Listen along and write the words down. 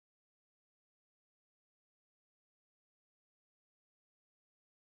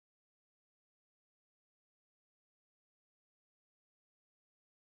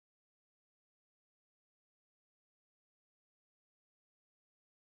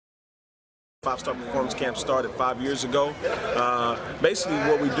Five-Star Performance Camp started 5 years ago. Basically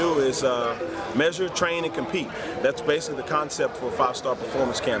what we do is measure, train, and compete. That's basically the concept for Five-Star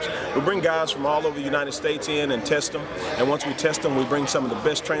Performance Camps. We bring guys from all over the United States in and test them, and once we test them, we bring some of the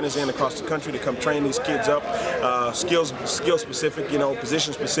best trainers in across the country to come train these kids up. Skill specific,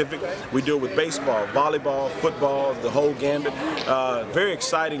 position specific. We do it with baseball, volleyball, football, the whole gambit. Very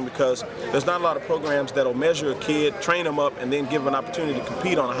exciting because there's not a lot of programs that'll measure a kid, train them up, and then give them an opportunity to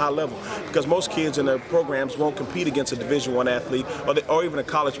compete on a high level. Because most kids in their programs won't compete against a Division I athlete or even a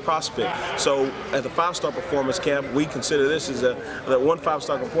college prospect. So at the Five-Star Performance Camp, we consider this as that one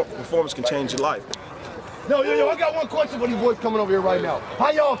Five-Star performance can change your life. Yo, I got one question for these boys coming over here right now.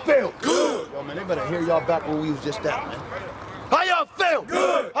 How y'all feel? Good. Yo, man, they better hear y'all back where we was just at, man. How y'all feel?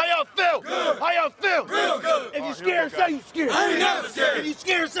 Good. How y'all feel? Good. How y'all feel? Real good. If you scared, say you scared. I ain't never scared. If you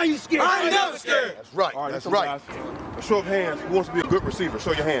scared, say you scared. I ain't never scared. That's right. All right, that's right. A show of hands. Who wants to be a good receiver?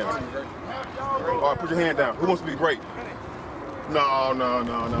 Show your hands. All right, put your hand down. Who wants to be great? No.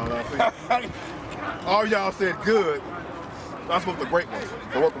 Please. All y'all said good. I'm supposed to be the great ones.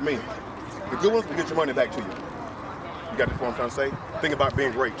 They work with me. The good ones will get your money back to you. You got this what I'm trying to say? Think about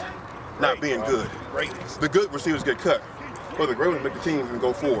being great, not being good. Great. The good receivers get cut. But the great ones make the team and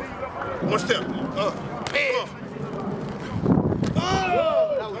go forward. One step.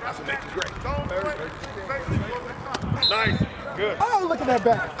 Nice. Good. Oh, look at that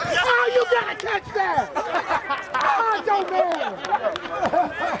back. Oh, you gotta catch that. Oh, don't man.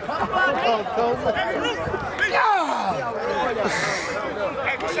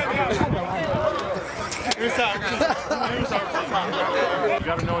 You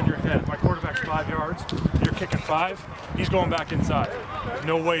got to know in your head, my quarterback's 5 yards, you're kicking 5, he's going back inside.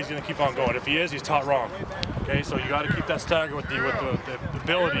 No way he's going to keep on going. If he is, he's taught wrong. Okay, so you got to keep that stagger with the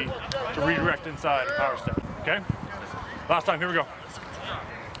ability to redirect inside and power step. Okay? Last time, here we go.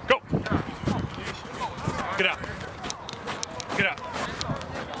 Go! Get out. Get out.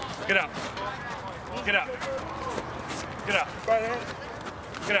 Get out. Get out. Get out.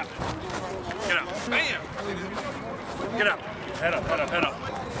 Get out. Get out. Bam! Get out. Head up, head up, head up.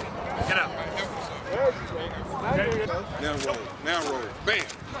 Get out. Okay. Now roll. Now roll. Bam.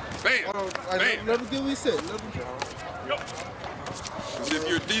 Bam. Bam. Never get what he said. Go. Because if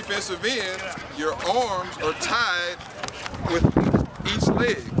you're defensive end, your arms are tied with each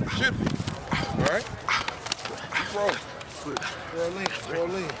leg. Should be. All right? Keep rolling.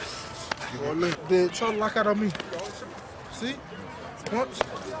 Roll in. Then try to lock out on me. See? Punch.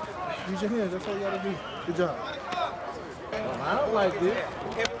 Use your hands. That's all you gotta do. Good job. I don't like this.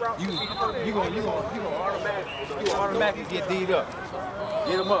 You automatically get D'd up.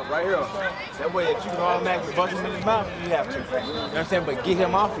 Get him up right here. That way, if you can automatically bust him in his mouth, you have to. You know what I'm saying? But get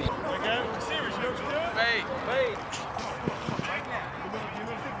him off of you. Fade.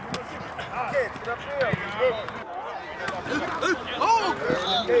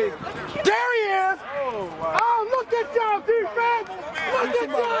 There he is! Oh, look at y'all, defense! Look at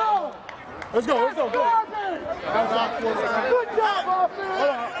y'all! Let's go. Good job, offense! Good job,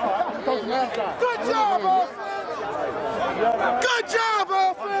 offense! Good job,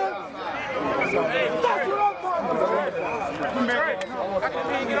 offense! That's what I'm talking about!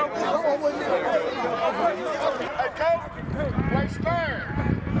 Hey, coach, play stern.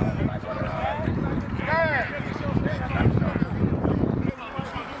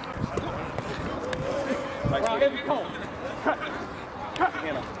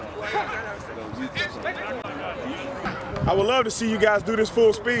 I would love to see you guys do this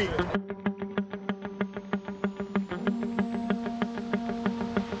full speed.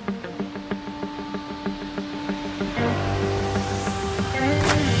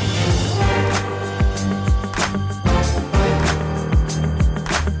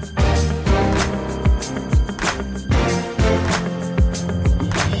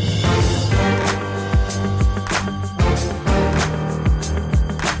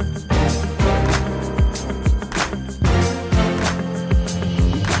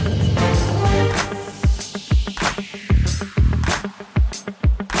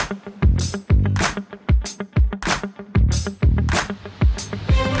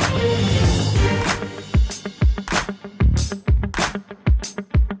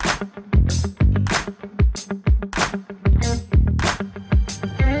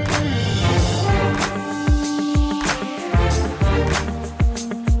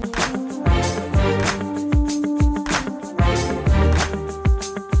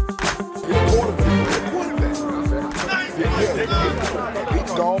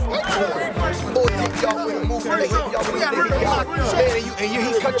 Y'all with a move, y'all with a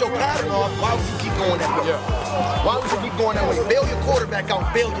he cut your pattern off. Why would you keep going that way? Why would you keep going that way? Bail your quarterback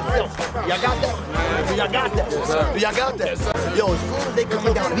out, bail yourself. Y'all got that? Do y'all got that? Do y'all got that? Yo, as soon as they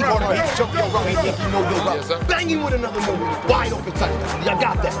coming down, he gonna hit jump your route, he think you know your route. Bang him with another move, wide open touchdown. Y'all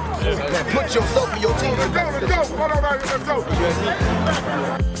got that? Man, put yourself and your team. Let's go. Hold on, let's go.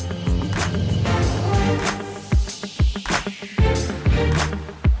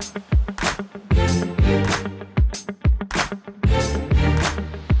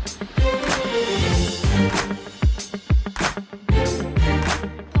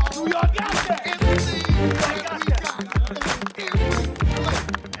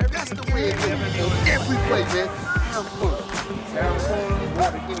 Every play, man. Have fun. Have fun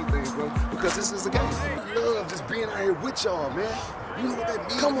more than anything, bro. Because this is a game. I love just being out here with y'all, man. You know what that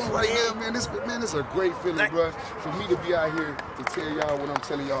means? Come on, right now, man. This is a great feeling, bro. For me to be out here to tell y'all what I'm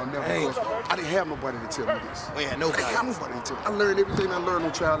telling y'all now. Because I didn't have nobody to tell me this. I didn't have nobody to tell me. I learned everything I learned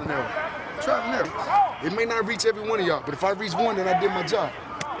on trial and error. Trial and error. It may not reach every one of y'all, but if I reach one, then I did my job.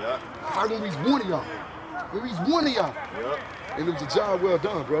 Yeah. If I can reach one of y'all, and it was a job well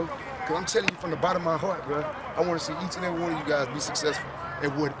done, bro. Because I'm telling you from the bottom of my heart, bro, I want to see each and every one of you guys be successful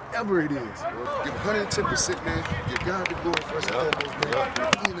at whatever it is. Give 110%, man. Give God the glory first and foremost, man.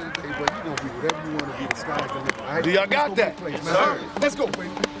 At the end of the day, bro, you're going to be whatever you want to be. The sky's the limit. Right? Do y'all got that? Let's go,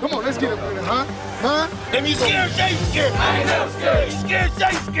 baby. Come on, let's get it, baby. Huh? If you scared, say you scared. I ain't never scared. You scared,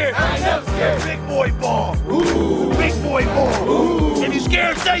 say you scared. I ain't never scared. Big boy ball. Ooh. Big boy ball. Ooh. If you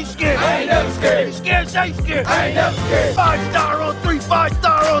scared, say you scared. I ain't never scared. If you scared, say you scared. I ain't never scared. 5-star on 3,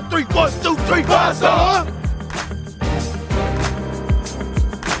 5-star on 3. 1, 2, 3, 5-star.